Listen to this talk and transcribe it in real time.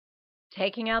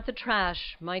Taking out the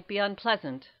trash might be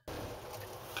unpleasant,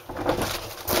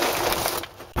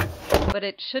 but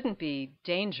it shouldn't be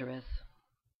dangerous.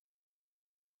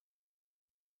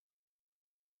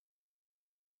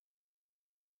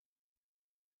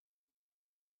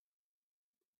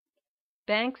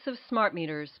 Banks of smart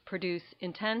meters produce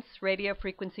intense radio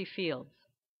frequency fields,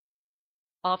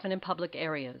 often in public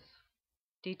areas.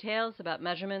 Details about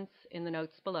measurements in the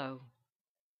notes below.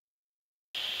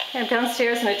 I'm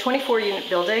downstairs in a 24-unit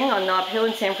building on Nob Hill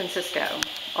in San Francisco.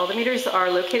 All the meters are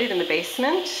located in the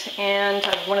basement, and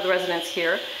I have one of the residents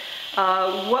here.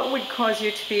 What would cause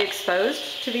you to be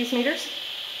exposed to these meters?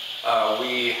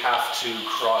 We have to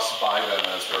cross by them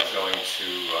as we're going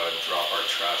to drop our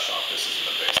trash off. This is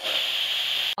in the basement.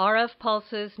 RF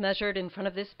pulses measured in front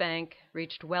of this bank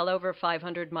reached well over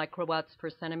 500 microwatts per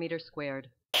centimeter squared.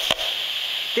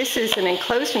 This is an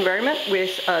enclosed environment with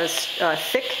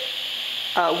thick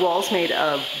walls made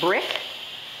of brick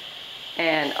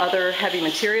and other heavy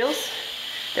materials.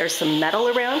 There's some metal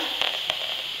around.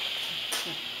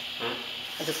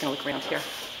 I'm just going to look around here.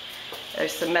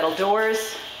 There's some metal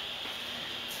doors.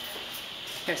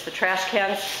 There's the trash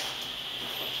cans.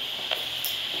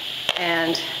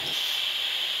 And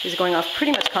these are going off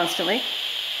pretty much constantly.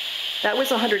 That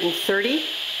was 130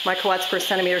 microwatts per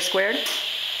centimeter squared.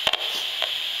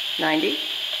 90.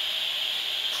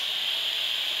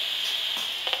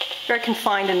 Very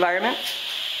confined environment.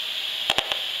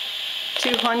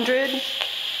 200.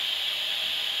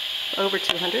 Over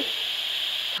 200.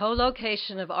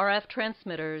 Co-location of RF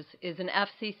transmitters is an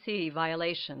FCC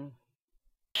violation.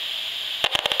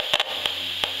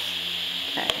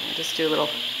 Okay, I'll just do a little.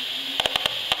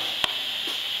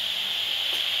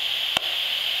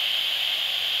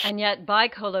 And yet, by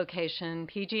co-location,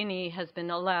 PG&E has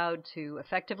been allowed to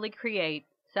effectively create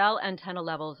cell antenna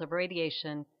levels of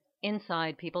radiation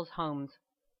inside people's homes.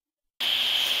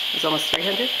 It's almost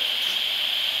 300.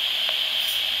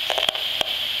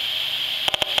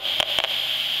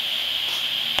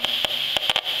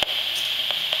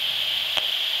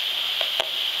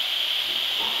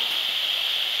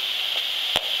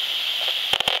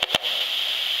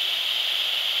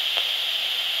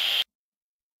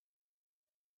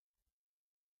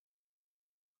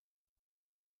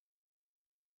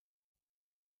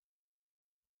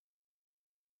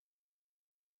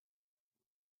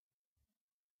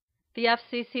 The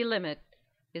FCC limit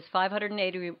is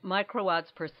 580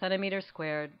 microwatts per centimeter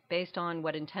squared based on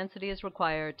what intensity is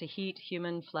required to heat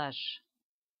human flesh.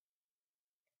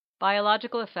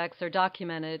 Biological effects are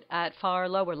documented at far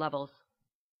lower levels.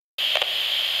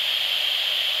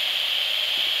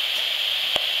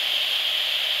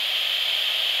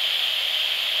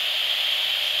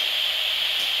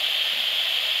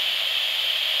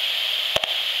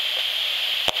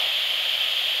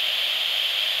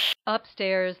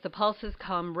 Upstairs, the pulses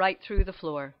come right through the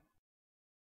floor.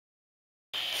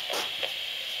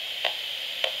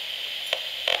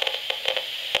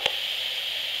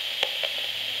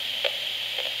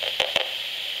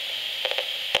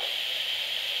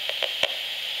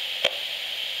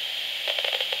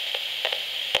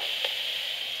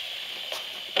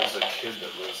 There's a kid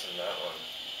that lives in that one.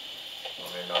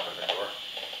 Let me knock on the door.